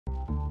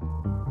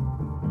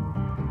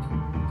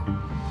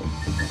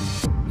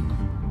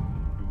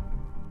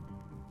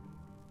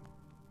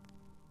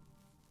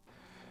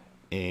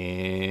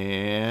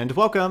And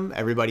welcome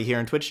everybody here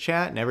in Twitch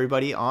chat and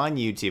everybody on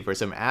YouTube for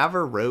some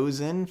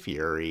Avarosan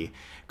Fury.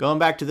 Going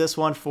back to this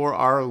one for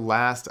our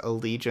last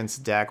Allegiance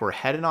deck, we're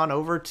heading on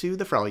over to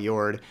the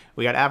Freljord.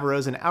 We got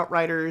Avarosan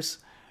Outriders,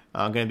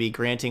 going to be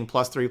granting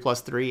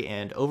 +3/+3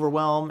 and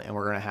Overwhelm, and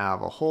we're going to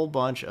have a whole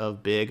bunch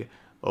of big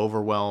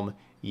Overwhelm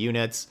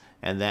units,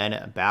 and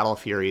then Battle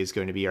Fury is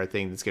going to be our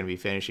thing that's going to be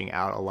finishing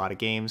out a lot of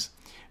games.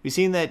 We've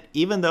seen that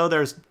even though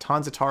there's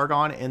tons of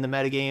Targon in the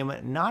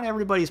metagame, not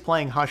everybody's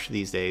playing Hush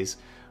these days.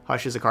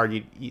 Hush is a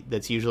card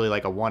that's usually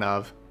like a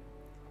one-of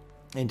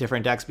in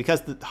different decks because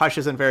the Hush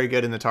isn't very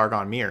good in the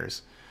Targon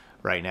mirrors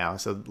right now.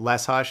 So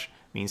less Hush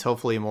means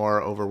hopefully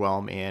more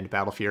Overwhelm and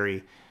Battle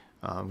Fury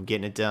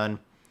getting it done.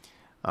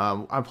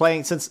 I'm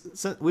playing,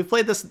 since we've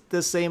played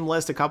this same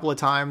list a couple of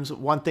times,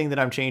 one thing that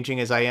I'm changing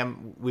is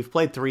we've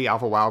played 3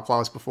 Alpha Wild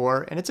Claws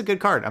before, and it's a good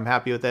card. I'm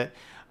happy with it.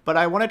 But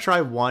I want to try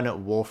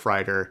one Wolf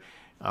Rider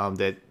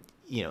that,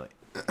 you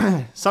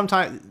know,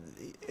 sometimes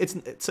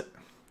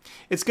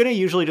it's going to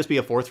usually just be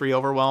a 4/3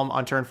 Overwhelm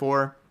on turn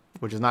 4,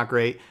 which is not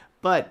great.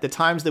 But the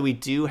times that we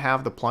do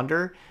have the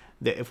Plunder,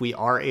 that if we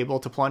are able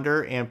to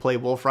Plunder and play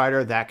Wolf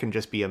Rider, that can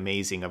just be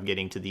amazing of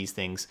getting to these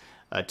things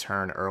a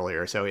turn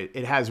earlier. So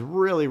it has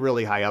really,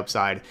 really high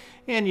upside.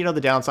 And, you know,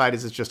 the downside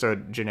is it's just a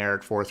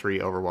generic 4/3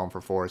 Overwhelm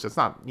for 4. So it's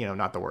not, you know,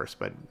 not the worst,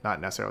 but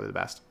not necessarily the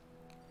best.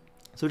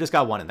 So we just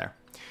got one in there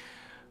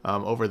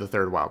over the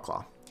 3rd Wild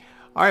Claw.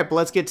 All right, but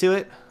let's get to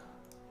it.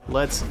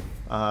 Let's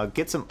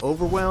get some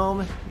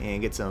Overwhelm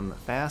and get some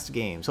fast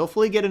games.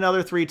 Hopefully get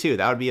another 3-2.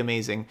 That would be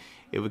amazing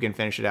if we can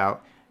finish it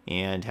out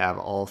and have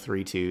all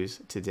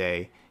 3-2s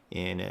today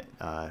in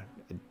a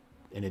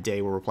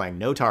day where we're playing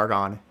no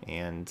Targon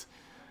and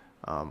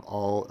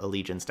all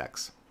Allegiance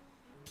decks.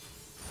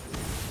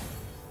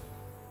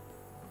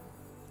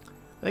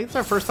 I think it's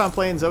our first time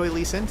playing Zoe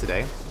Lee Sin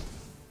today.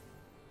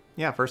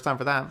 Yeah, first time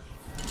for that.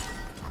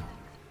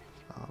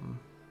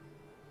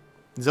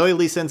 Zoe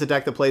Lee Sin's a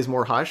deck that plays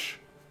more Hush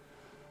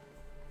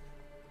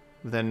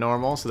than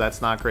normal, so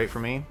that's not great for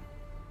me.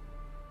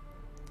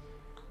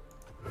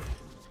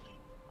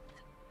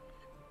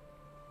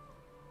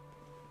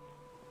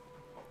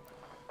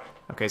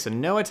 Okay, so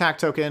no attack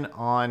token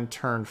on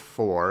turn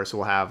 4, so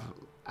we'll have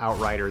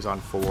Outriders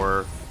on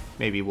 4,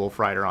 maybe Wolf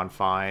Rider on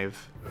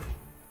 5.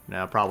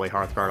 No, probably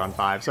Hearthguard on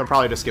 5, so I'm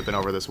probably just skipping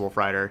over this Wolf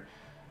Rider.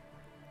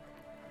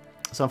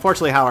 So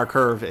unfortunately how our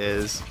curve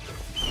is,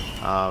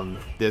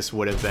 this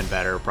would have been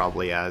better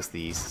probably as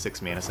the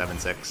 6 mana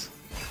 7/6.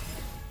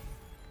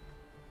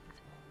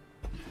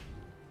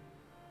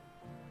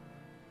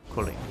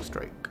 Cooling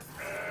Strike.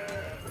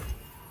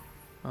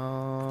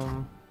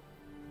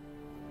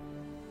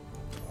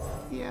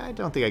 Yeah, I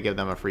don't think I give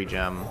them a free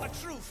gem. A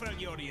true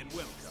Freljordian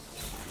welcome.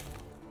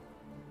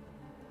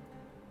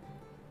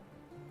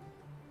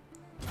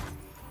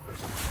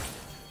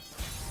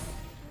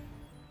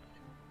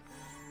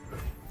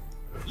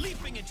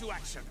 Leaping into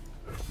action.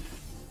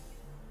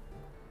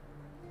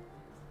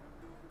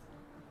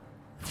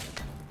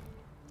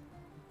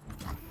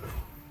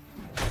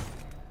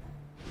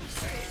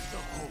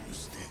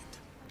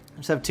 I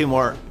just have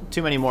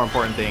too many more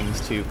important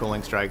things to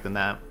Cooling Strike than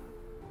that.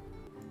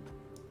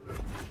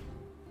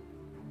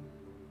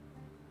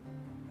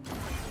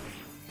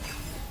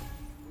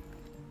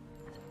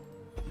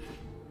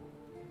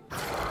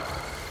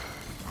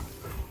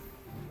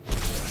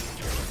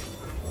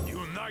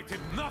 United,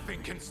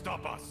 nothing can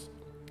stop us.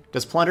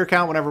 Does Plunder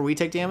count whenever we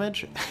take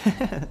damage?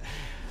 Does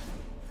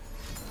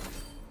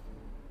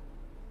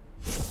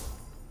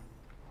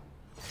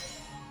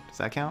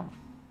that count?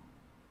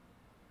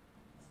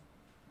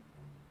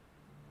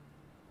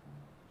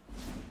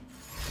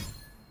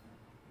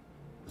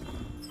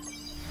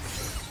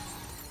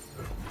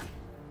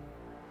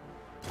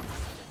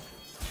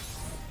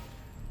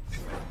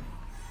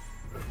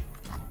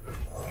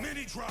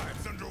 Many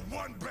tribes under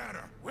one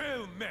banner.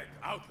 Well met,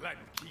 Outland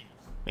King.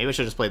 Maybe I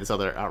should just play this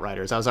other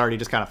Outriders. I was already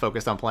just kind of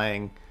focused on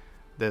playing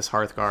this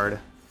Hearthguard.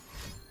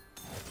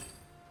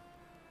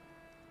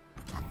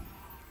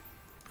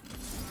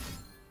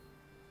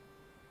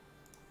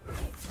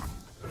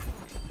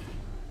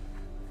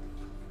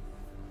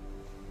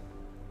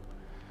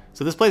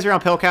 So this plays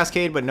around Pale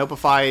Cascade, but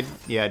Nopified,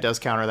 yeah, it does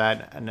counter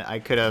that. And I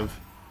could have,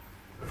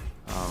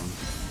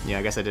 yeah,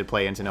 I guess I did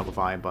play into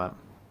Nopified, but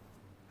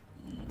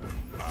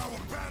Our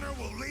banner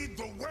will lead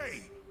the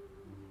way.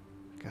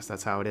 I guess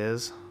that's how it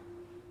is.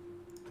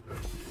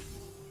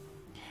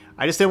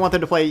 I just didn't want them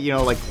to play, you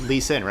know, like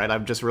Lee Sin, right?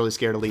 I'm just really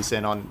scared of Lee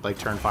Sin on like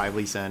turn 5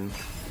 Lee Sin.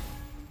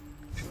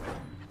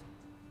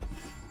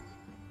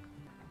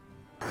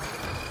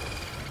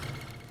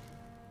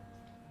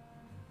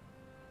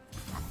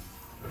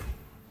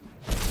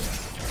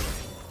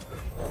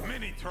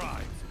 Many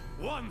tribes,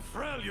 one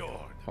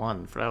Freljord.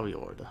 One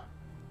Freljord.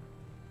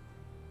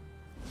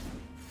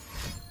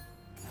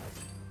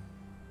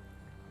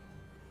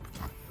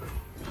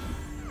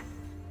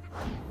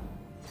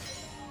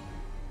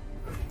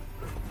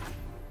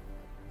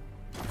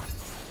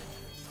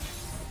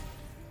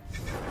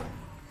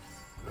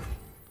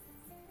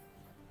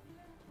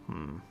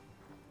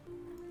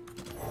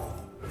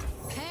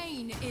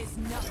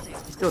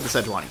 Let's go with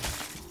the Sejuani.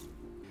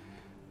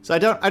 So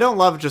I don't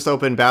love just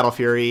open Battle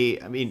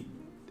Fury. I mean,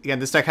 again,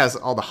 this deck has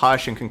all the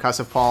Hush and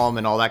Concussive Palm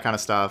and all that kind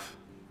of stuff.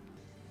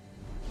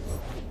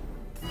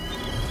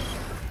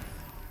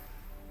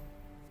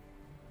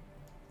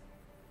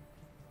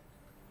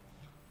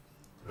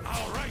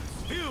 All right,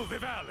 feel the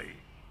valley.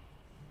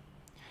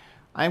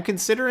 I'm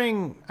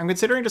considering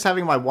just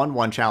having my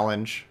 1/1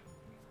 challenge,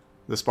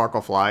 the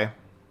Sparkle Fly.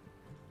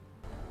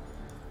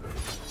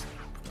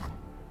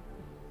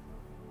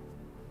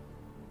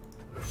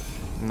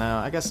 No,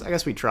 I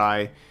guess we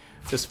try.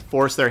 Just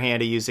force their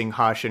hand to using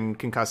Hush and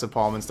Concussive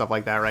Palm and stuff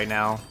like that right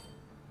now.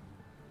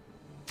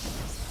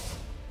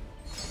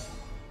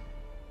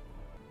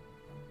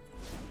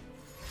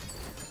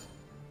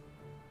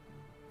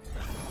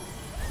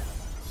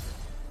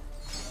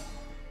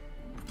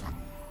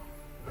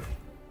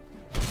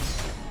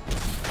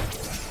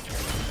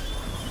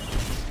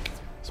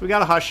 So we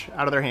got a Hush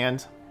out of their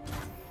hand.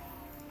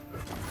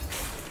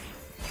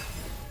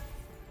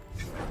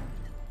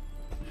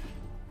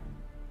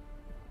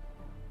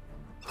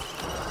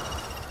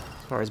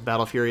 As far as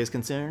Battle Fury is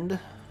concerned.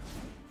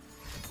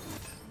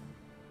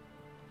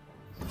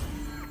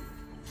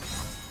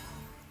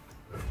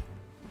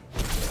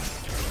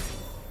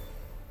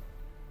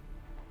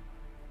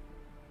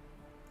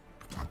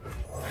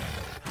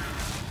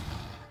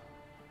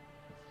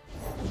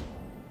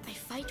 I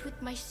fight with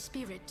my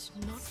spirit,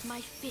 not my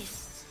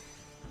fists.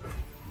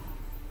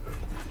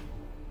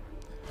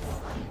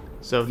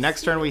 So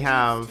next turn we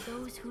have,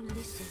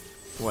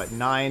 what,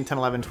 9, 10,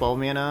 11, 12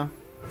 mana?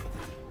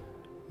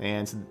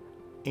 And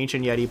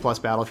Ancient Yeti plus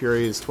Battle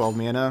Fury is 12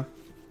 mana.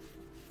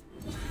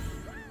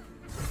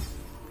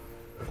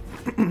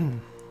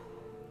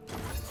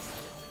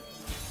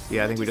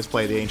 Yeah, I think we just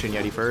play the Ancient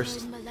Yeti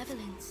first.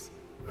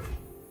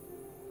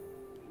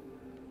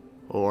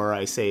 Or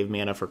I save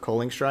mana for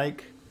Culling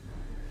Strike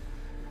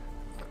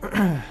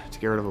to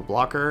get rid of a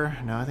blocker.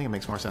 No, I think it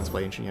makes more sense to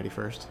play Ancient Yeti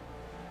first.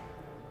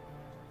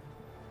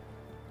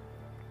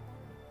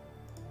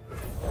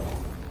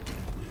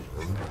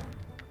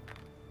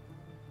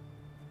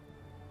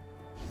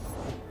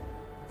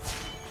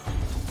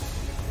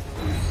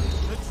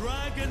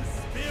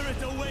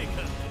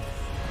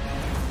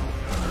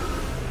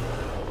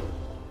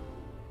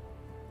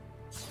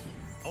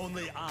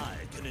 Only I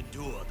can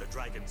endure the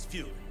dragon's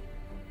fury.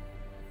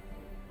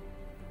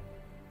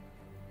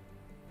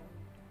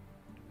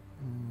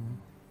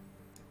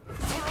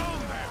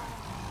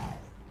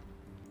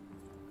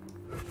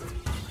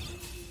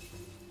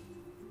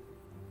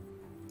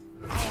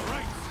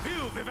 Alright,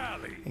 feel the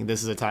valley. I think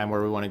this is a time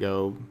where we want to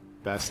go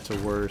best to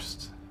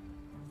worst.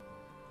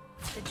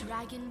 The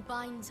dragon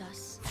binds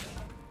us.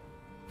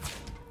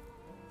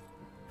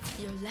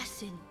 Your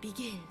lesson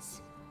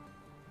begins.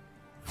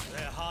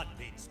 Their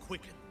heartbeats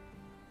quicken.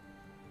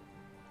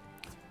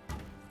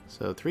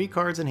 So 3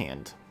 cards in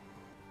hand.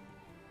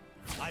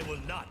 I will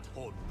not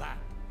hold back.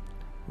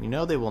 We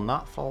know they will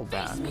not fall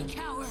back. Face me,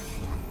 coward.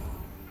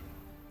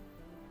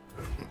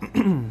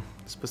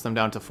 Let's push them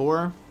down to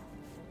 4.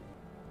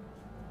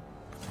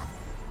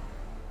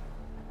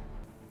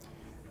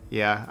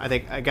 Yeah,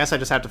 I guess I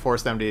just have to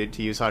force them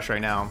to use Hush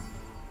right now.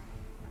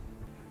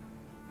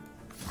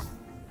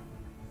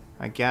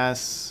 I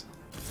guess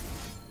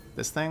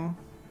this thing.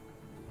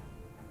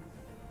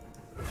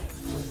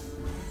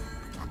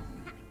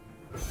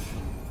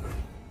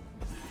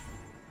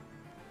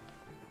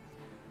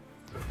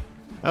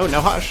 Oh,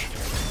 no Hush.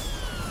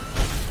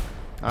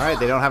 All right,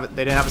 they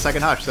didn't have a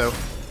second Hush, so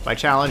by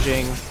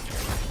challenging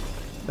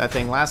that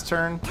thing last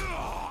turn,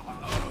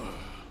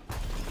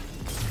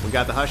 we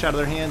got the Hush out of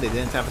their hand. They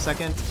didn't have a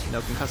second.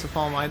 No Concussive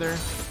Palm either.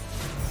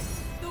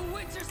 The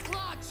Winter's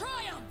Claw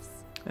triumphs.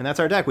 And that's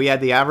our deck. We had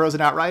the Avarosan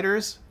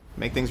Outriders,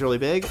 make things really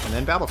big, and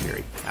then Battle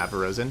Fury,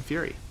 Avarosan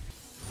Fury.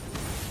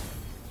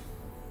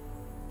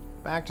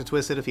 Back to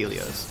Twisted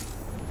Aphelios.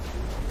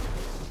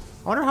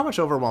 I wonder how much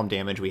overwhelm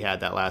damage we had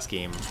that last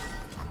game.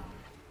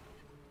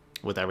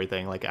 With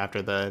everything, like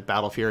after the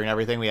Battle Fury and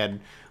everything, we had,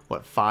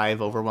 what,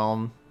 5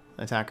 overwhelm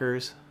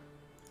attackers?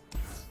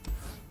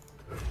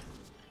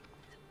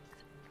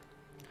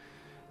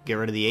 Get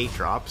rid of the 8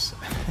 drops.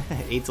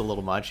 8's a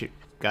little much. You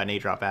got an 8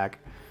 drop back.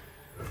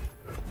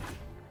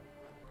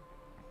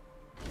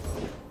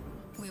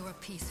 We were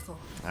peaceful.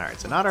 Alright,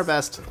 so not our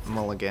best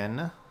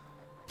mulligan.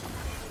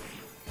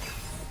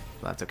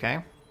 That's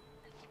okay.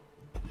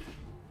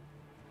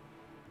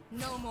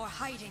 No more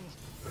hiding.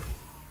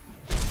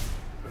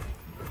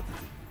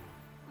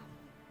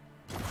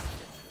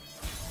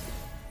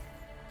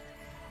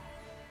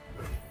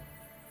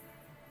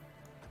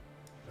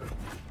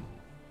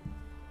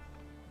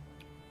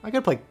 I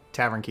could play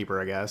Tavern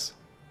Keeper, I guess.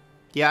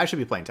 Yeah, I should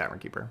be playing Tavern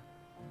Keeper.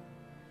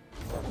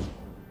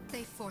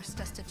 They forced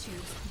us to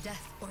choose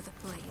death or the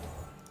blade.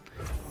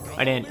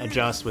 I didn't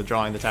adjust with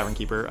drawing the Tavern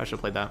Keeper. I should have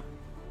played that.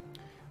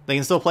 They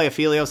can still play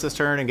Aphelios this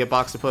turn and get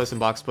Boxtopus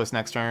and Boxtopus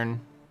next turn.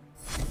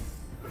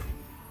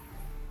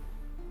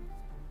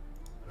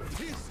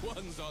 This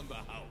one's on the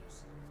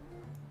house.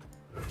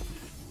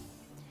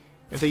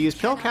 If they use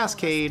Pill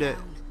Cascade,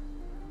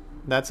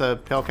 That's a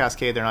Pale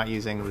Cascade they're not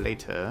using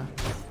later.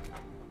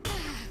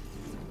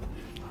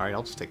 Alright,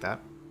 I'll just take that.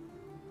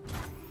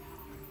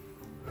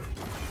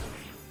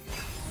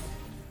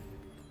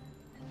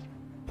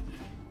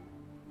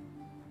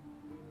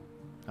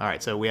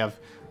 Alright, so we have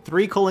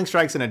 3 Culling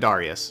Strikes and a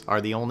Darius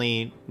are the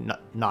only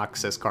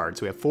Noxus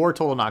cards. We have 4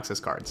 total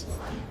Noxus cards.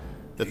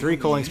 The 3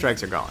 Culling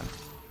Strikes are gone.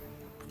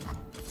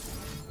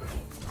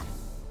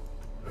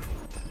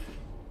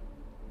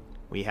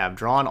 We have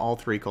drawn all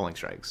 3 Culling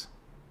Strikes.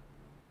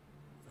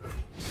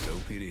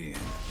 Soak it in.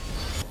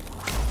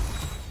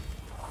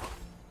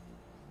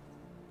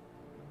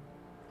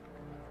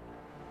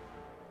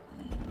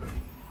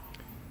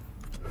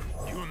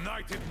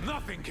 United,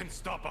 nothing can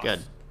stop us. Good.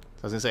 So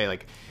I was gonna say,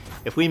 like,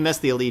 if we miss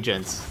the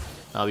Allegiance,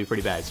 that'll be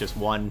pretty bad. It's just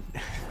one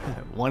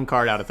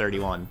card out of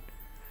 31.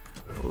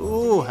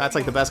 Ooh, that's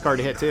like the best card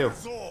to hit too.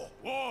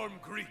 Warm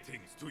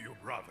greetings to you,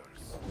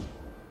 brothers.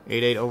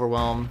 8/8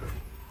 Overwhelm.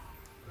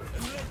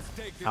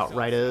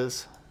 Outright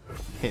is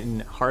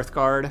hitting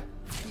Hearthguard.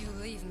 You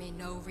leave me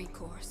no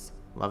recourse.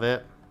 Love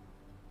it.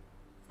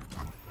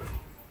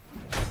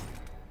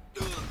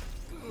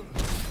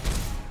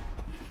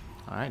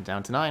 All right,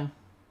 down to 9.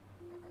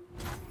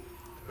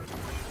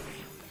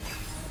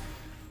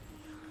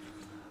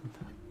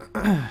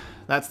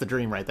 That's the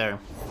dream right there.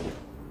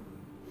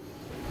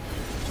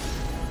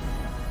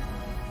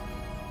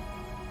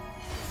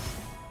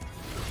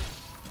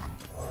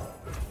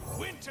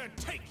 Winter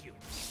take you.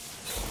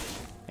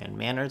 And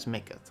manners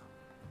maketh.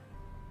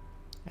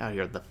 Out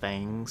here are the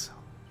fangs.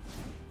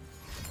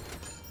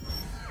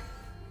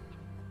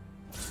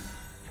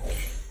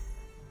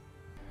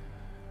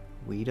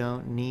 We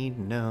don't need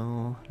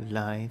no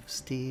life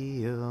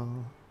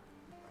steal.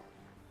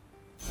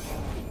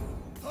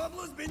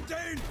 Pablo's been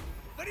down,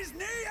 but his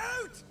knee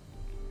out.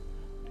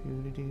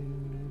 Do do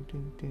do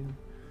do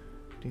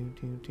do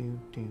do do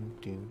do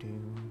do do.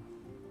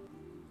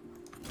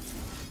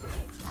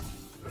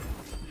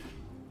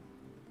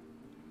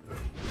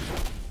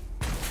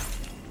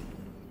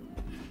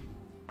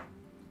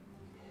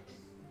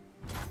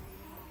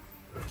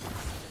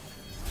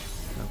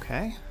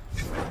 Okay.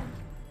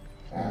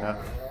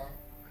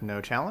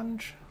 No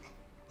challenge.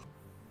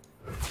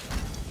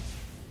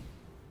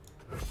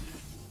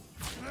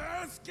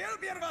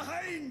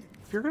 Behind.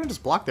 If you're gonna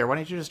just block there, why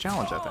don't you just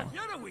challenge that thing?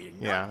 You're a wee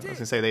Yeah, I was numpty.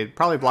 gonna say they'd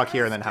probably block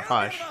here and then have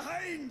Hush.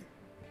 Behind.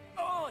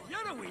 Oh,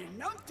 you're a wee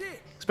numpty.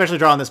 Especially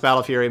drawing this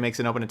Battle Fury makes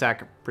an open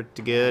attack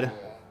pretty good. They're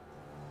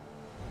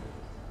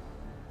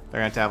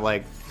gonna have to have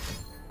like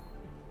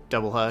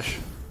double Hush.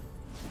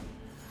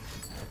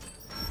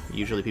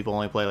 Usually people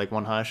only play like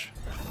 1 Hush.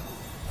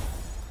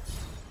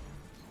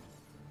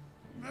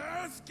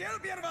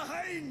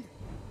 Behind.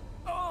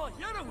 Oh,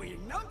 you're a wee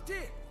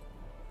numpty.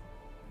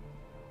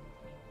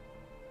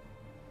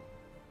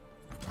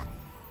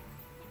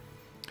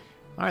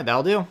 Alright,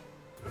 that'll do.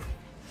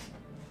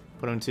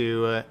 Put them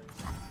to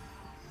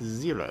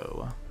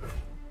 0.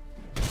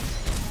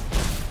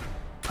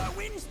 A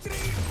win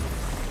streak.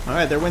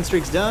 Alright, their win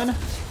streak's done.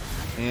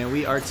 And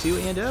we are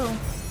 2-0.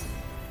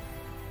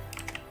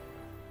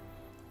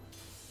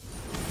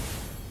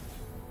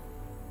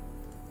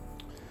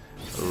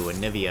 Ooh, a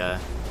Nivea.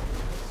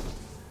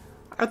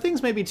 Our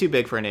things may be too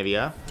big for a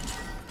Nivea.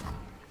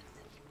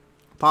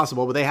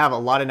 Possible, but they have a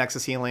lot of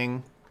Nexus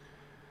healing.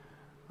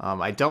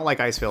 I don't like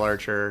Icefield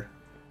Archer,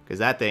 because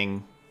that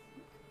thing,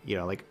 you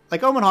know, like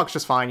Omen Hawk's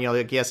just fine. You know,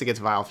 like, yes, it gets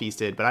Vile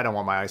Feasted, but I don't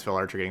want my Icefield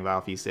Archer getting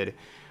Vile Feasted.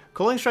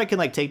 Culling Strike can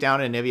like take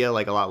down a Nivea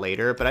like a lot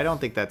later, but I don't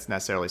think that's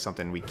necessarily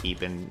something we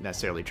keep and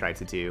necessarily try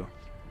to do.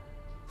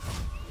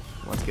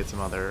 Let's get some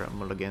other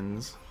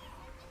mulligans.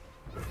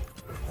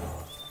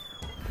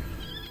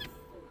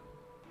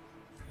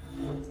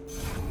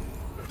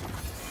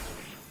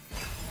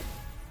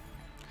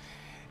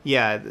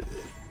 Yeah,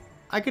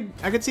 I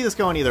could see this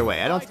going either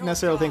way. I don't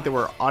necessarily think that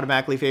we're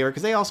automatically favored,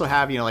 because they also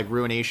have, you know, like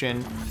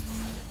Ruination.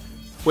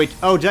 Wait,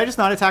 oh, did I just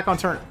not attack on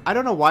turn? I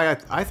don't know why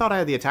I thought I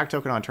had the attack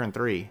token on turn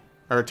 3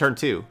 or turn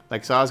 2.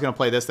 Like, so I was gonna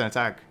play this then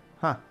attack.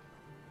 Huh?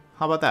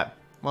 How about that?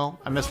 Well,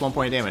 I missed 1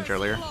 point of damage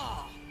earlier.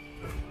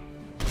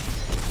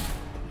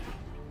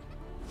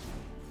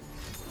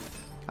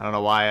 I don't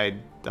know why I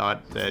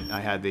thought that I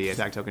had the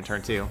attack token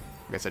turn 2.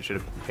 I guess I should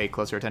have paid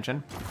closer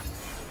attention.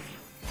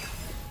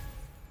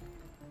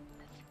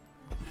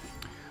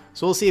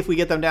 So we'll see if we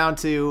get them down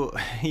to,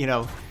 you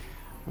know,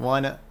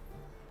 1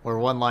 or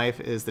 1 life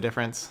is the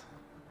difference.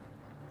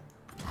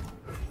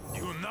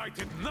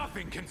 United,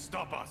 nothing can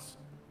stop us.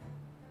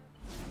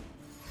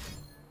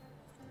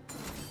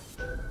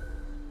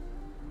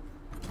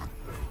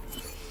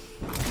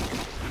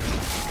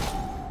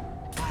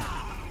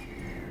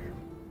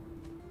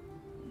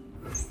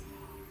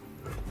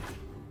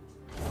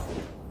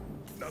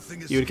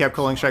 Nothing is You would have kept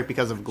Culling Strike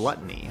because of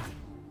Gluttony.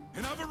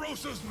 in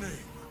Avarosan's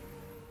name.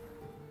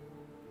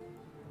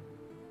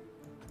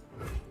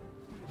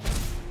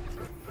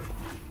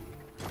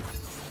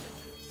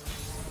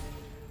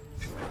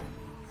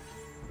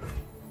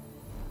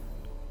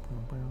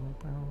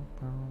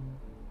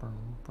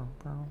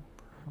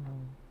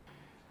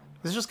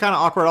 This is just kind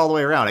of awkward all the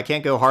way around. I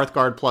can't go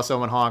Hearthguard plus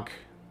Omen Hawk.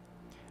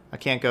 I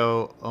can't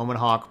go Omen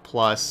Hawk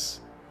plus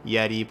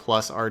Yeti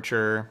plus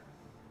Archer.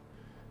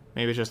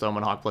 Maybe it's just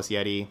Omen Hawk plus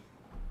Yeti.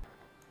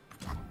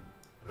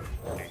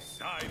 A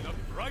sign of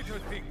brighter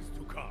things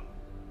to come.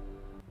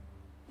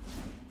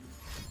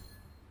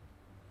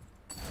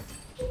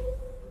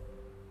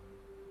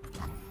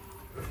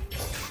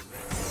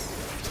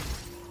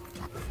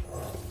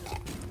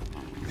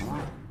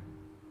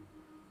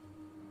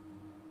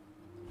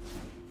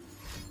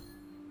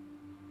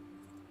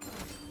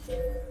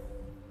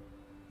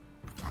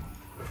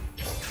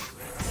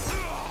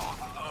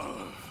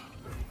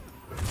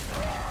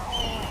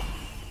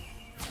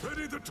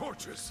 Ready the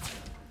torches.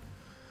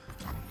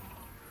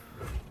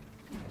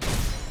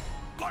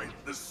 Light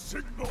the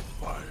signal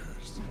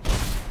fires.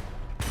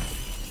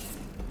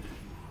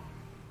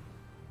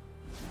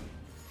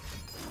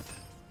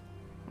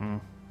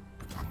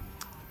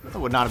 That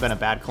would not have been a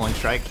bad Culling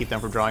Strike. Keep them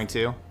from drawing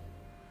two.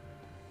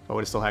 I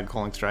would have still had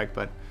Culling Strike,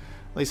 but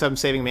at least I'm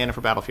saving mana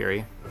for Battle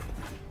Fury.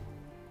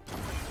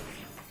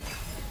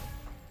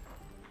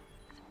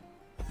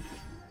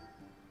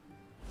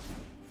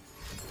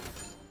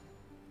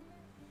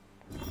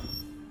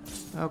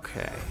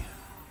 Okay.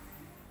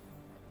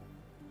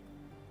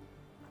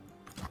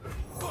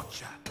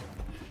 Gotcha.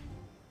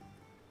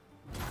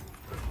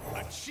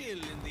 A chill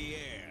in the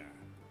air.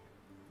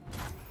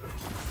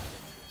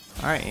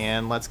 Alright,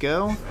 and let's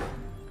go.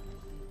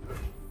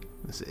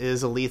 This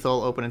is a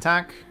lethal open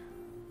attack.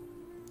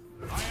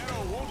 My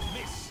arrow won't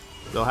miss.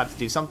 They'll have to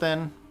do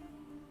something.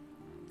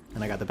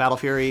 And I got the Battle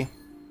Fury.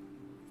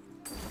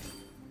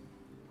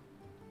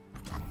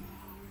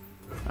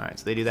 Alright,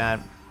 so they do that.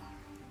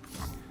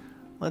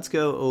 Let's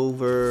go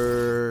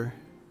over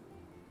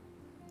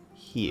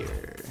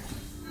here.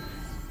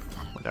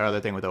 With our other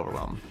thing with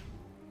Overwhelm.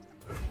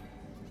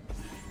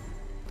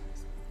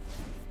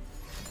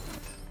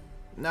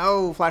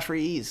 No, Flash for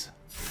ease.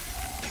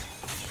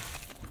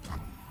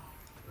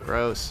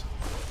 Gross.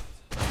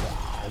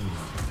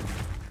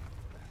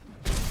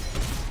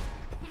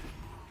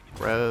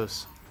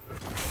 Gross.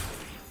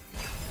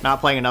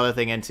 Not playing another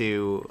thing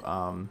into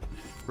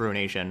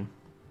Ruination.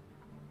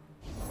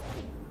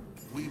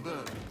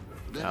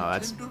 Oh,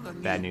 that's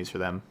bad news for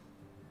them.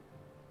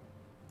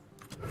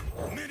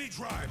 Many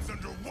tribes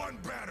under one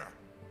banner.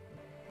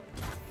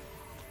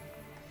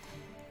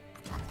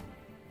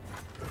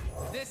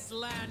 This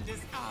land is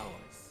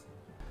ours.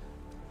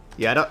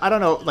 Yeah, I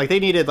don't know. Like they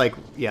needed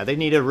they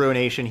needed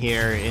Ruination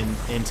here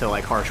into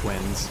like Harsh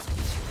Winds,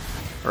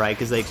 right?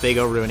 Because they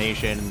go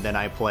Ruination, then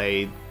I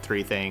play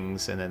three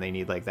things, and then they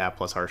need like that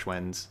plus Harsh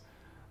Winds.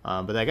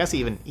 But I guess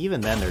even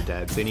then they're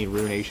dead. So they need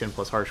Ruination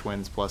plus Harsh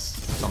Winds plus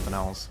something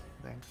else.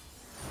 I think.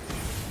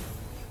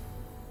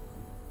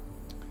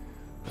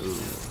 Ooh.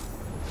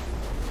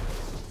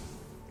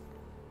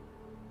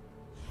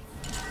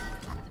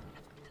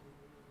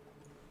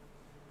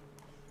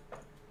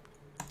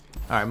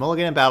 Alright,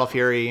 Mulligan and Battle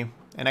Fury.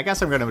 And I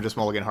guess I'm going to just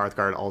Mulligan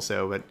Hearthguard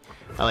also, but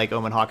I like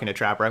Omen Hawk into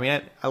Trapper. I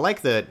mean, I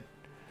like the...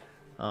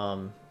 I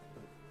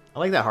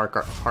like that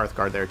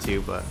Hearthguard there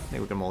too, but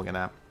maybe we can Mulligan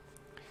that.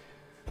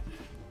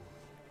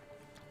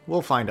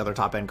 We'll find other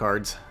top-end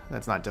cards.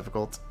 That's not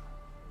difficult.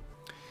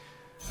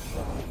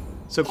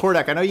 So, Core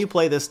Deck, I know you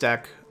play this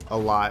deck a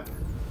lot.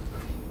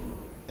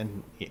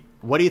 And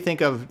what do you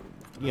think of,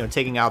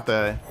 taking out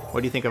the...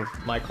 What do you think of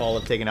my call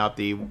of taking out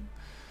the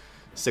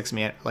 6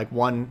 mana,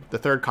 the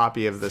third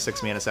copy of the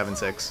 6 mana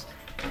 7/6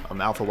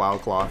 Alpha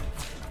Wildclaw?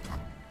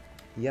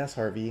 Yes,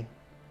 Harvey.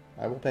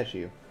 I will pet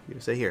you. You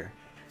stay here.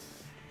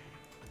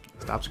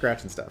 Stop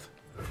scratching stuff.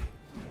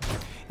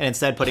 And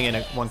instead putting in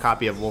one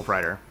copy of Wolf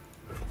Rider.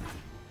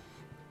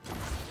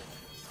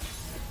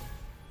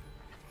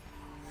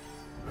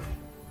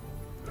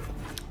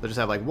 They'll just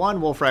have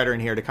one Wolf Rider in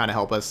here to kind of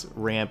help us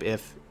ramp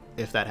if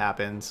that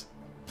happens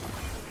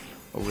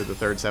over the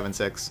third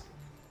 7/6.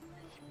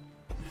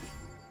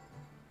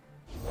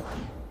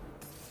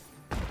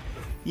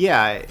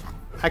 Yeah,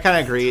 I kind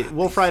of agree.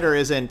 Wolf Rider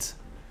isn't...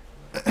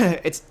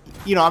 it's,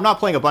 I'm not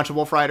playing a bunch of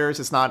Wolf Riders.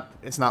 It's not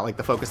like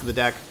the focus of the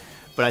deck,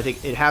 but I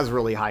think it has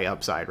really high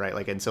upside,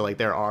 right? And so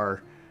there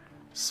are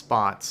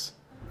spots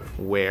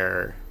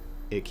where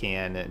it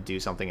can do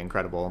something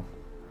incredible.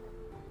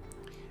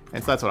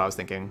 And so that's what I was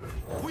thinking.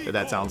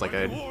 That sounds like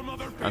a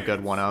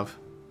good one of.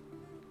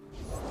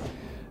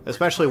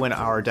 Especially when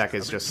our deck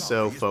is just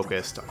so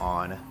focused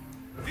on...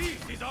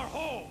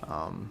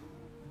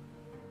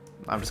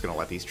 I'm just going to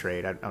let these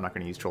trade. I'm not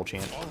going to use Troll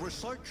Chant.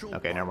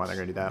 Okay, never mind. They're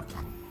going to do that.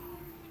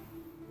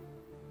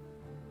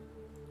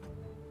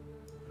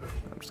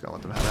 I'm just going to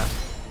let them have that.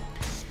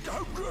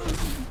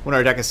 When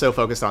our deck is so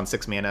focused on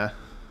 6 mana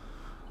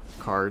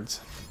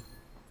cards.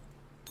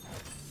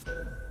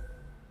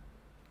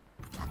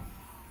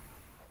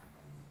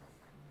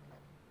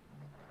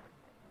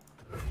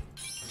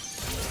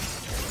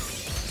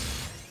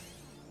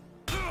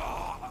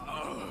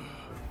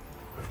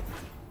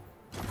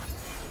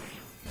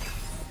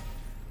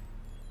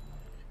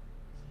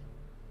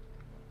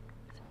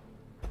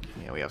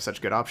 We have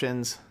such good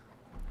options.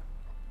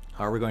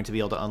 Are we going to be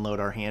able to unload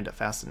our hand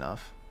fast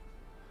enough?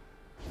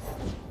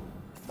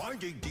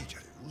 Finding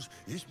details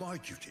is my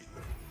duty.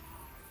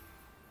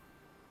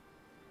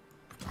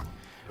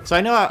 So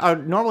I know I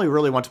normally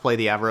really want to play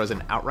the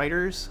Avarosan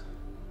Outriders,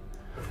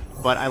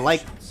 but I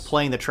like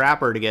playing the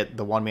Trapper to get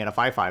the 1-mana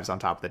 5/5s on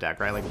top of the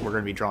deck, right? Like, we're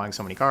going to be drawing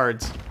so many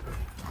cards.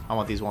 I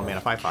want these 1-mana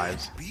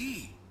 5/5s.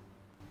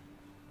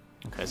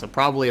 Okay, so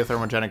probably a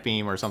Thermogenic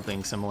Beam or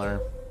something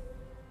similar.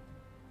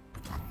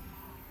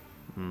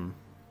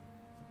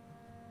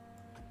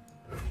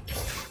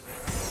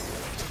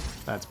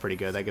 That's pretty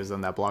good. That gives them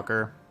that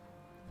blocker.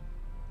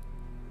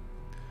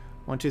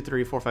 1, 2,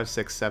 3, 4, 5,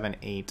 6, 7,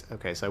 8.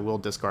 Okay, so I will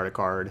discard a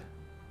card.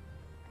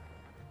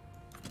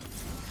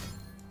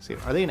 Let's see,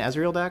 are they an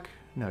Ezreal deck?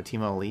 No,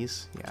 Teemo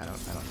Elise? Yeah, I don't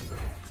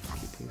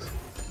keep these.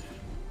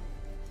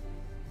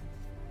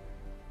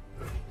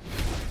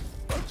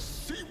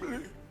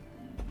 Unseemly.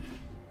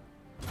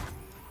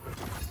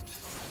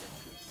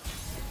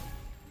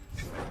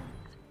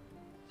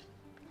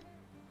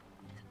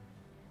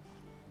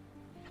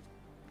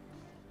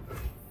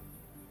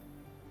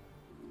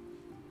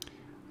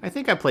 I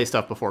think I play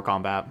stuff before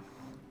combat.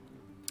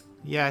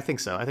 Yeah, I think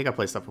so. I think I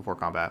play stuff before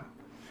combat.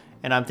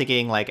 And I'm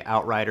thinking like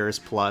Outriders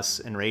plus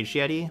Enraged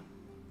Yeti.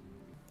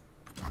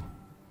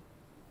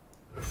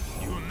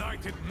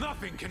 United,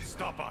 nothing can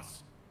stop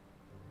us.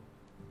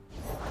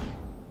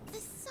 The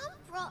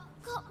Sunbrock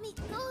got me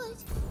good.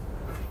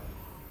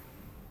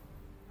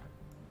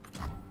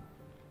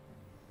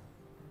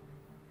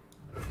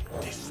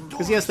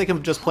 Because yes, they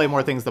can just play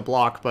more things that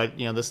block, but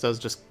you know, this does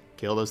just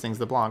kill those things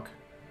that block.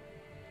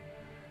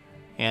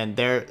 And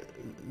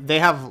they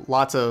have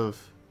lots of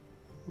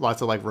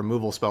like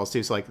removal spells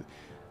too, so like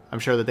I'm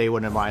sure that they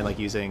wouldn't mind like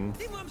using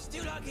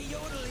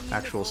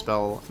actual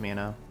spell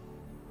mana.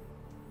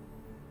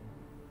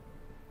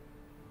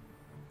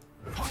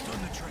 Hot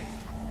on the train.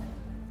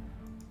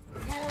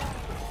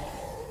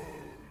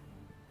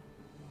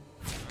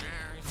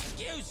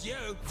 Excuse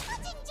you! I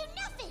didn't do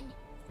nothing.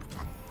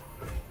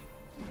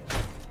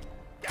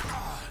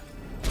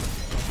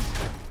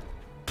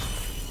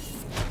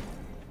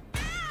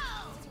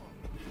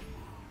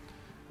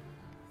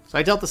 So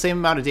I dealt the same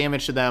amount of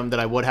damage to them that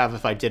I would have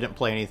if I didn't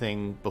play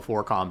anything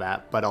before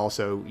combat, but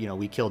also, you know,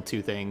 we killed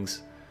 2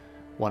 things.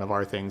 One of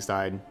our things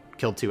died.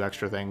 Killed 2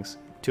 extra things.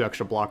 2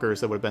 extra blockers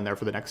that would have been there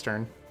for the next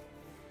turn.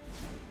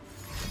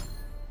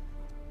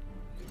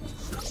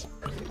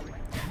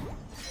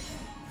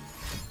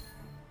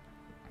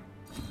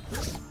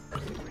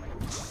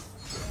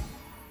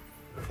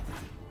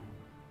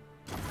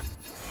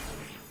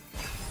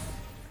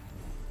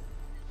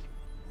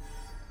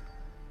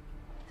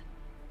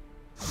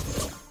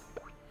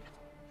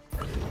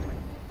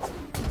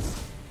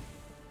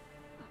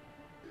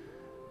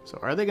 So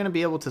are they going to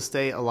be able to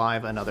stay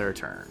alive another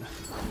turn?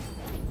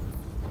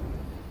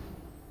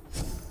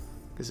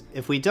 Because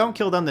if we don't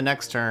kill them the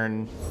next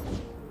turn,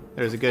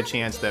 there's a good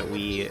chance that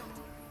we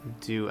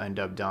do end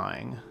up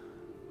dying.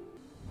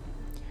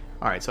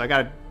 Alright, so I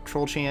got a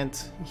Troll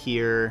Chant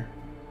here.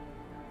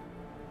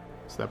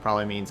 So that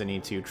probably means I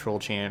need to Troll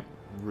Chant,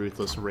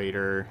 Ruthless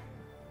Raider,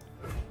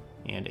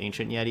 and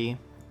Ancient Yeti.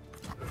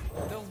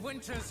 The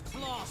Winter's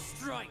Claw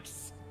strikes!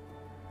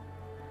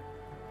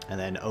 And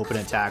then open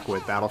attack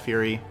with Battle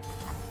Fury.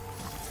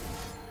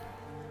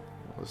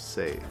 Let's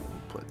say,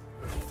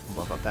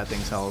 buff up that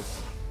thing's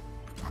health.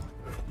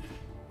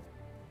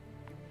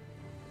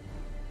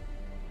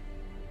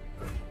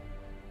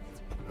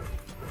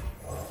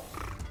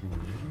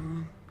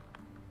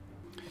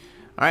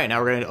 All right,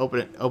 now we're going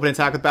to open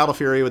attack with Battle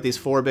Fury with these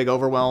 4 big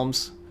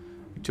overwhelms,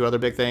 2 other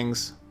big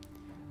things.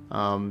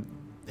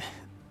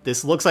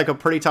 This looks like a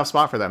pretty tough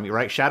spot for them,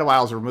 right? Shadow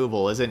Isle's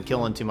removal isn't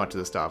killing too much of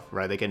the stuff,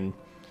 right? They can,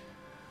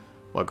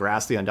 well,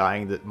 Grass the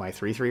Undying, my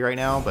 3/3 right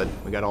now, but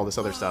we got all this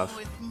other stuff.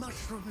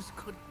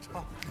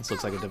 This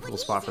looks like a difficult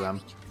spot for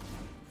them.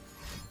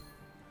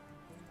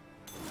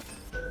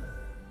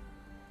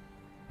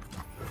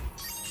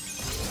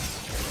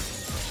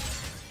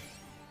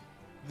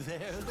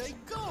 There they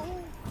go!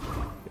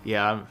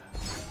 Yeah,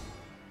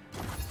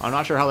 I'm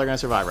not sure how they're going to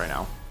survive right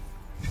now,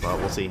 but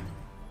we'll see.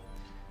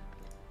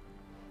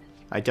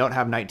 I don't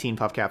have 19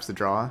 Puff Caps to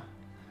draw.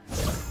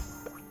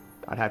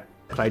 I'd have,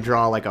 if I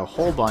draw like a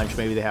whole bunch,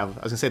 maybe they have,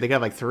 I was going to say they could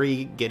have like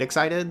 3 Get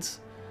Exciteds,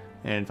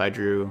 and if I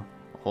drew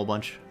a whole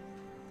bunch.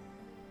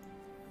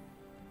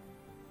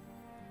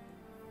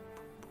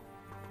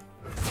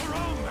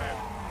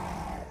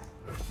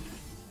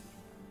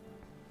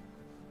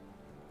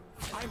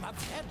 I'm a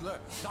peddler,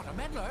 not a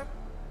meddler.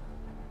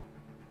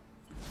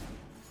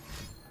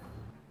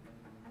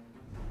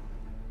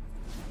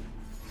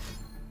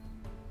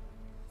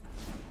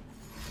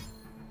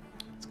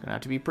 It's going to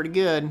have to be pretty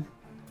good.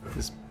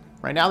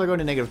 Right now they're going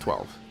to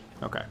 -12.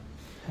 Okay.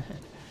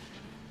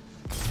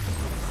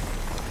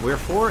 We're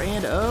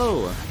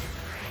 4-0.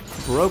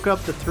 Broke up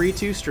the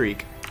 3-2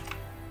 streak.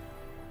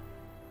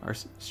 Our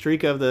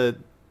streak of the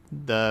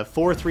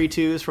 4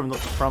 3-2s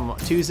from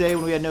Tuesday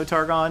when we had no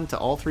Targon to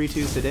all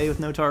 3-2s today with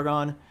no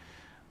Targon.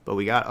 But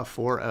we got a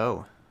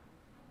 4-0.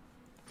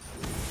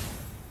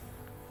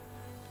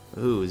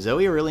 Ooh,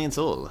 Zoe Aurelion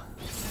Soul.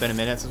 It's been a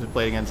minute since we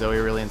played against Zoe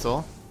Aurelion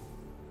Soul.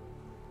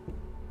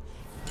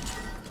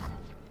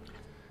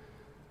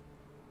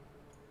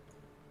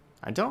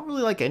 I don't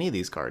really like any of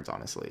these cards,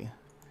 honestly.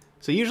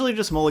 So usually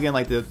just mulligan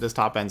like this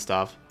top end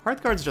stuff.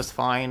 Hearthguard's just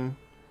fine.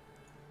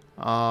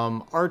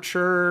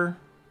 Archer,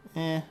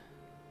 eh.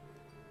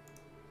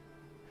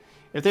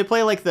 If they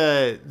play like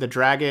the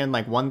dragon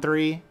like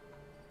 1/3,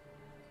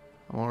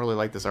 I won't really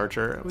like this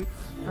Archer.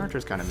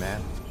 Archer's kind of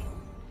mad.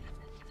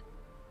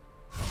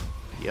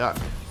 Yuck.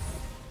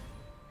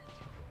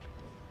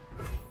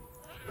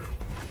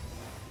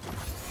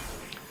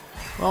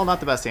 Well, not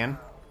the best hand.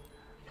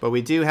 But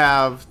we do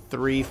have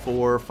 3,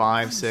 4,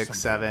 5, 6,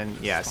 7.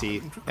 Yeah, see,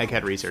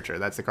 Egghead Researcher.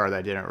 That's the card that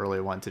I didn't really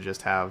want to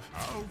just have.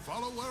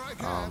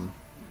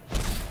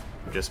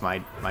 Just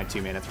my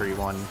 2-mana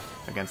 3/1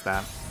 against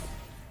that.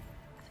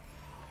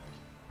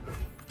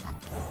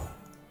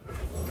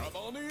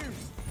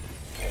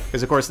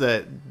 Because of course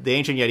the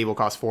Ancient Yeti will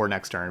cost 4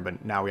 next turn,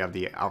 but now we have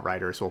the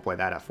Outrider, so we'll play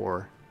that at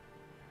 4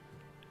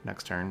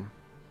 next turn.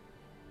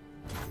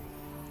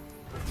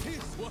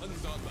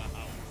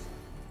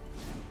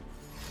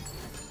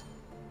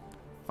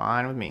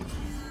 Fine with me.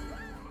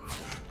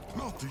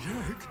 Not the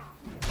egg.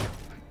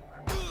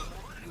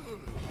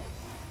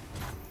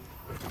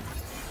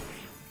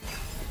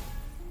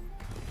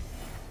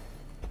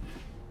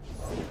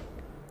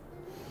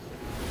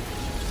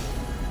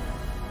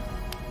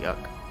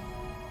 Yuck.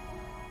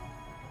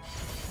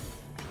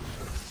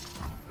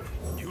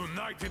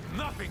 United,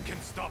 nothing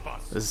can stop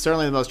us. This is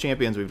certainly the most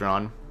champions we've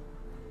drawn.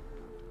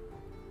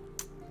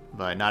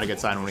 But not a good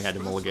sign when we had to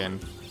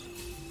mulligan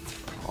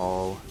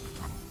all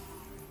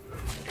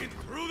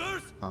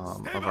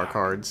of our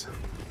cards.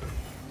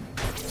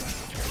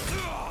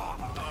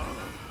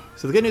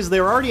 So the good news is they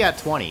were already at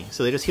 20.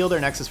 So they just healed their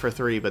Nexus for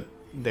 3, but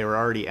they were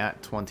already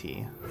at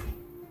 20.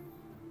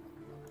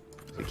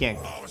 So you can't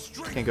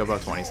go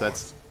above 20, so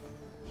that's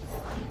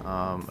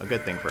a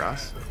good thing for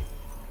us.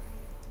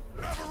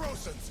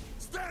 Avarosans,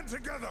 stand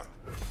together.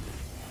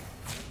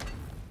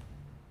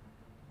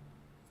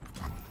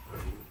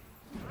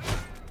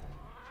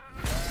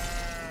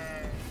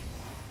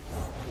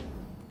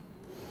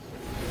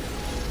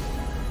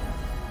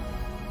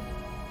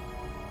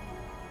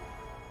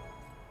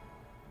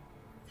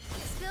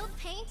 Spilled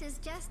paint is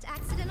just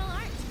accidental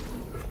art.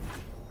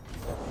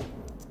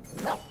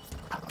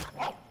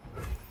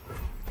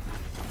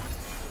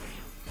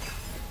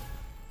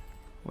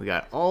 We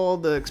got all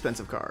the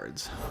expensive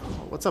cards.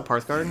 What's up,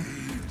 Hearthguard?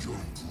 Age of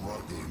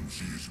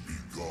dragons is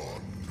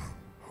begun.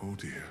 Oh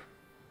dear.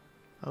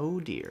 Oh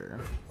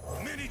dear.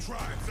 Many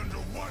tribes under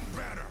one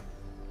banner.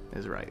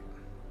 Is right.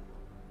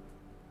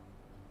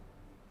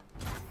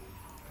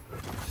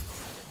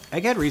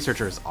 Egghead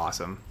Researcher is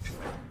awesome.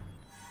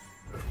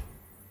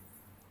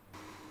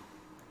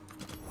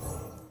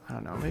 I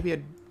don't know, maybe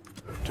I'd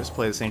just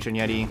play this Ancient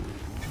Yeti.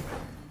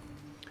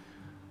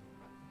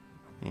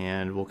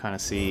 And we'll kind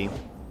of see.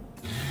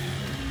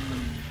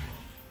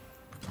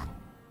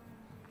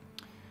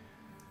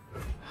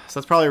 So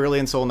that's probably really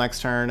in Soul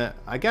next turn.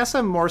 I guess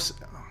I'm more...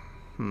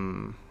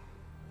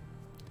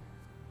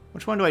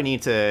 Which one do I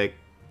need to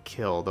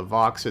kill? The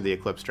Vox or the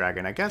Eclipse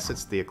Dragon? I guess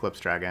it's the Eclipse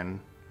Dragon.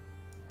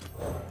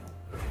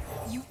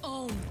 You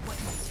own what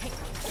you take.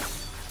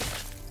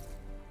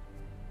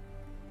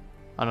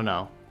 I don't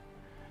know.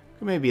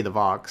 It may be the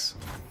Vox.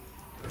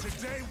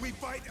 Today we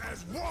fight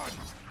as one.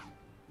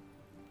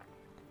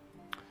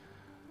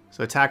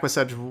 So attack with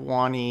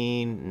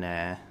Sejuani...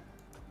 Nah.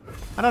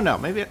 I don't know.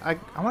 Maybe I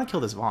want to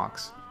kill this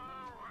Vox.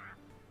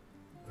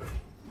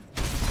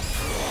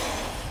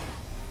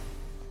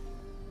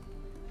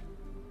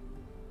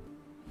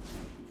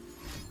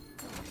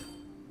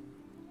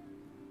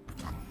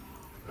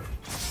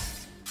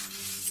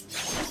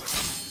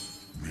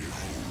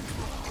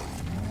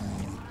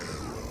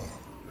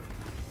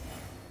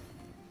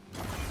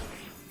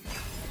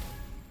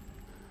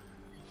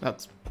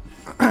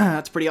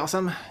 That's pretty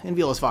awesome.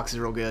 Inviolus Vox is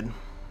real good.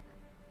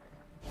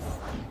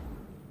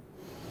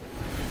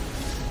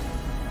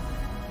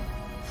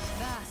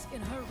 Bask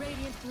in her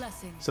radiant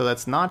blessing. So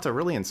that's not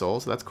Aurelion Soul,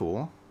 so that's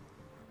cool.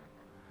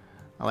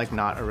 I like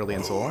not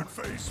Aurelion Soul.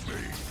 Face me.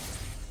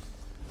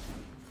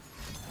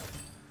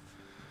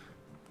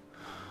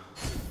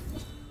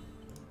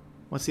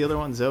 What's the other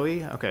one?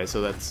 Zoe? Okay,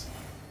 so that's...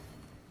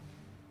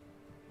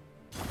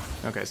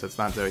 Okay, so it's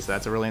not Zoe, so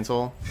that's Aurelion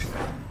Soul.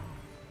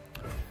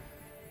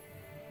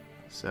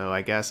 So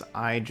I guess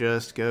I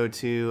just go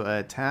to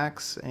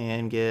attacks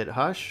and get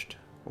hushed,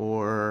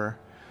 or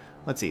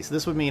let's see. So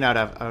this would mean out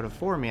of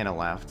 4 mana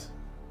left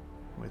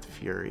with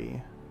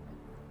Fury.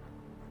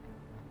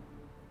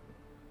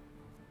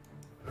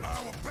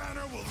 Our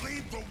banner will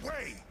lead the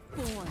way.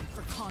 Born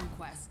for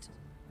conquest.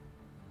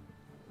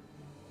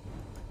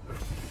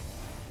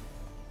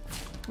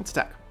 Let's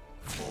attack.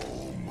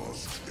 All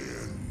must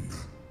end.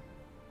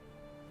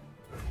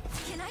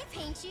 Can I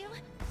paint you?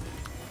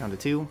 Down to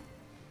 2.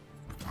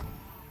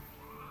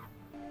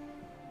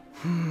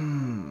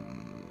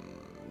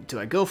 Do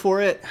I go for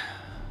it?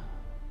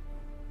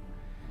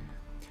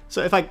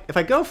 So if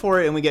I go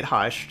for it and we get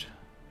hushed,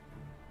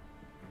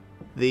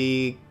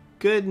 the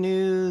good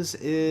news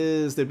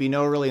is there'd be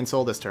no Aurelion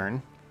Soul this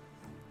turn.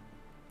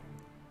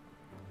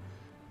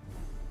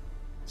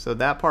 So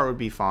that part would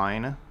be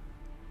fine.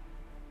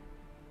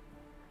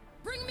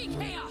 Bring me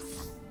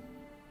chaos.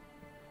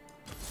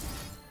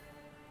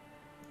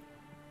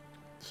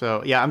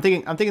 So yeah, I'm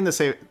thinking the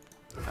same.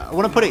 I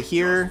want to put it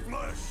here.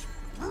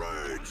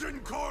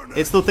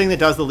 It's the thing that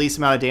does the least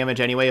amount of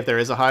damage anyway. If there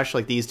is a hush,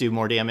 like these do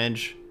more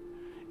damage.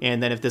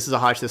 And then if this is a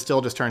hush, this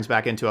still just turns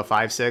back into a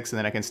 5/6, and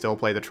then I can still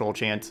play the Troll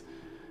Chant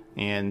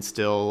and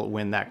still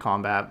win that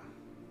combat.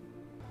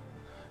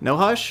 No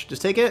hush,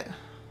 just take it.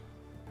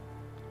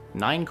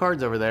 9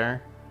 cards over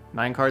there.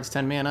 9 cards,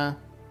 10 mana.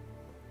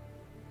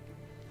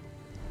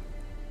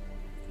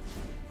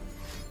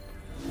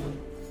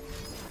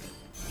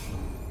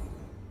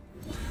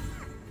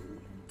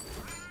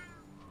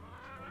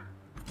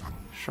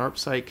 Sharp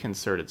Sight,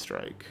 Concerted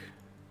Strike.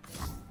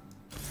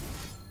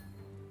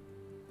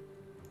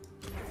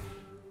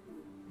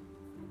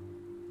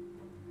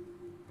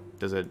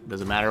 Does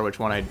it matter which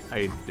one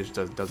I just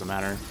doesn't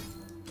matter.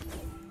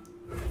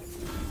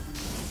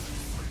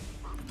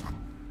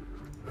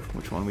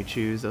 Which one we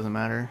choose doesn't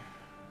matter.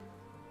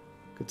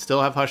 Could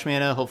still have hush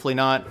mana, hopefully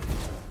not.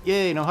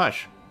 Yay, no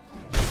hush.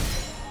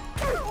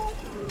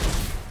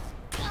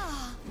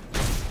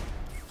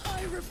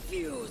 I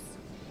refuse.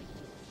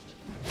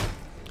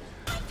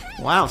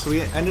 Wow, so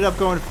we ended up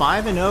going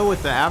 5-0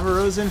 with the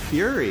Avarosan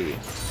Fury.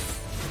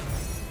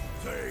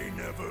 They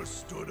never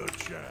stood a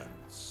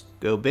chance.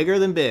 Go bigger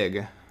than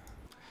big.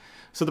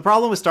 So the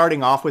problem with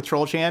starting off with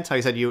Troll Chant, how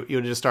you said you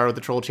would just start with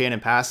the Troll Chant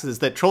and pass, is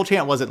that Troll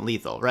Chant wasn't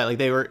lethal, right? Like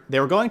they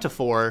were going to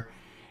 4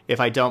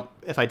 if I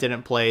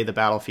didn't play the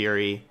Battle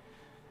Fury.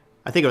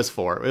 I think it was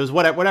 4. It was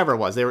whatever it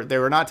was. They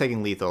were not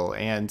taking lethal,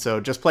 and so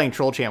just playing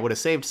Troll Chant would have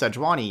saved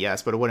Sejuani,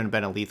 yes, but it wouldn't have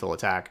been a lethal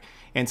attack.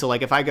 And so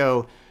like if I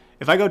go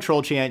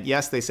Troll Chant,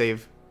 yes, it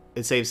saves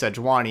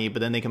Sejuani, but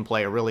then they can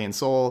play Aurelion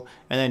Soul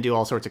and then do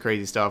all sorts of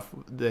crazy stuff.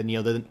 Then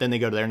then they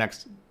go to their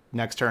next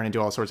turn and do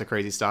all sorts of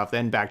crazy stuff.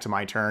 Then back to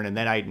my turn, and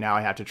then now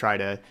I have to try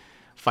to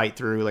fight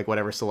through like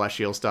whatever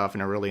Celestial stuff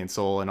and Aurelion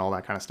Soul and all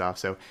that kind of stuff.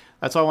 So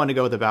that's why I wanted to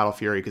go with the Battle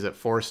Fury, because it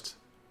forced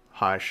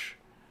hush,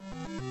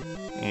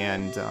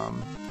 and so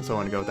I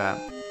wanted to go with that.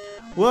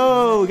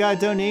 Whoa, we got a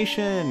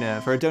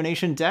donation for a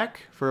donation deck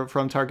from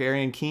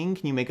Targaryen King.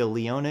 Can you make a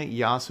Leona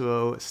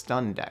Yasuo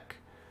stun deck?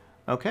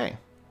 Okay,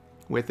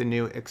 with the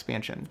new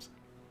expansions.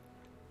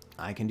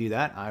 I can do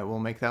that. I will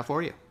make that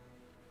for you.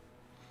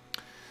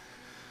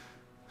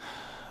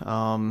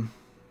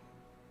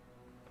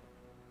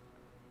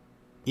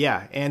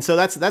 Yeah, and so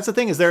that's the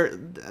thing, is there,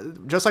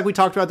 just like we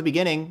talked about at the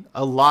beginning,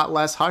 a lot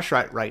less hush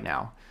right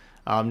now.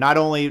 Not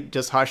only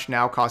does hush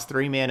now cost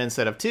 3 mana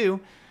instead of 2,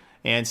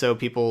 and so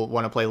people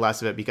want to play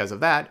less of it because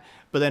of that,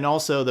 but then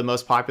also the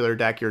most popular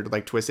deck, your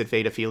like Twisted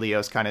Fate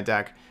Aphelios kind of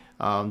deck,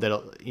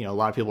 that, you know, a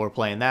lot of people are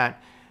playing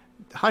that.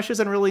 Hush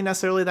isn't really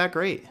necessarily that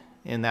great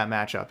in that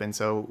matchup, and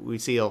so we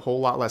see a whole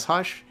lot less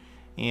hush.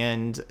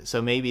 And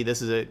so maybe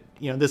this is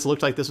this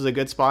looked like this was a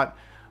good spot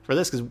for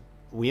this, because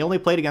we only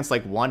played against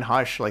like 1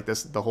 hush like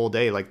this the whole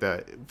day, like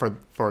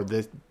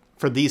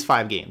for these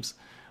 5 games.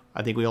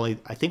 I think we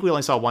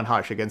only saw 1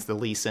 hush against the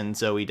Lee Sin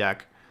Zoe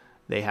deck.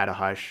 They had a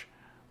hush,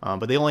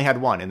 but they only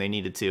had 1 and they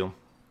needed 2.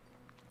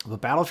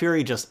 But Battle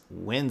Fury just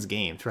wins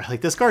games, right?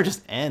 Like this card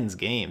just ends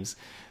games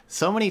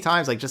so many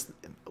times. Like, just,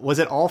 was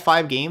it all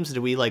 5 games? Did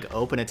we like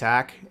open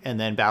attack and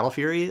then Battle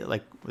Fury?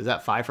 Like, was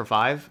that 5 for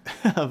 5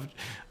 of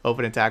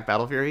open attack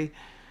Battle Fury?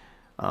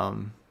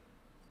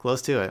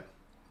 Close to it,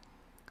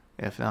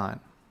 if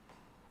not.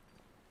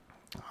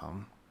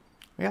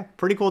 Yeah,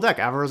 pretty cool deck.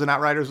 Avarosan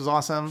Outriders was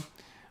awesome.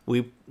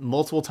 We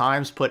multiple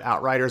times put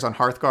Outriders on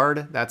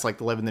Hearthguard. That's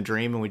like living the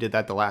dream, and we did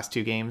that the last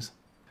 2 games.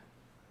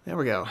 There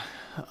we go.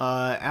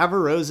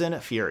 Avarosan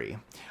Fury.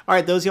 All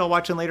right, those of y'all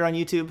watching later on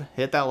YouTube,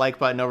 hit that like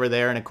button over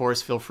there, and of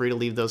course, feel free to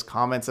leave those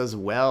comments as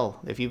well.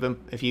 If you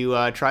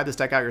tried this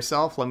deck out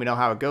yourself, let me know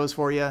how it goes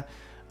for you.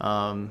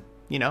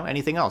 You know,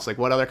 anything else, like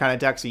what other kind of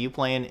decks are you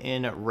playing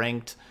in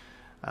ranked?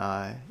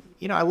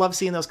 You know, I love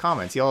seeing those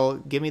comments. Y'all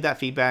give me that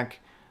feedback,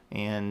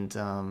 and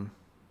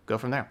go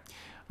from there.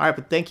 All right,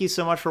 but thank you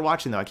so much for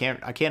watching, though. I can't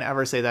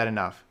ever say that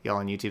enough, y'all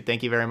on YouTube.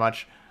 Thank you very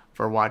much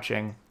for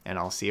watching, and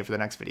I'll see you for the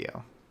next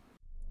video.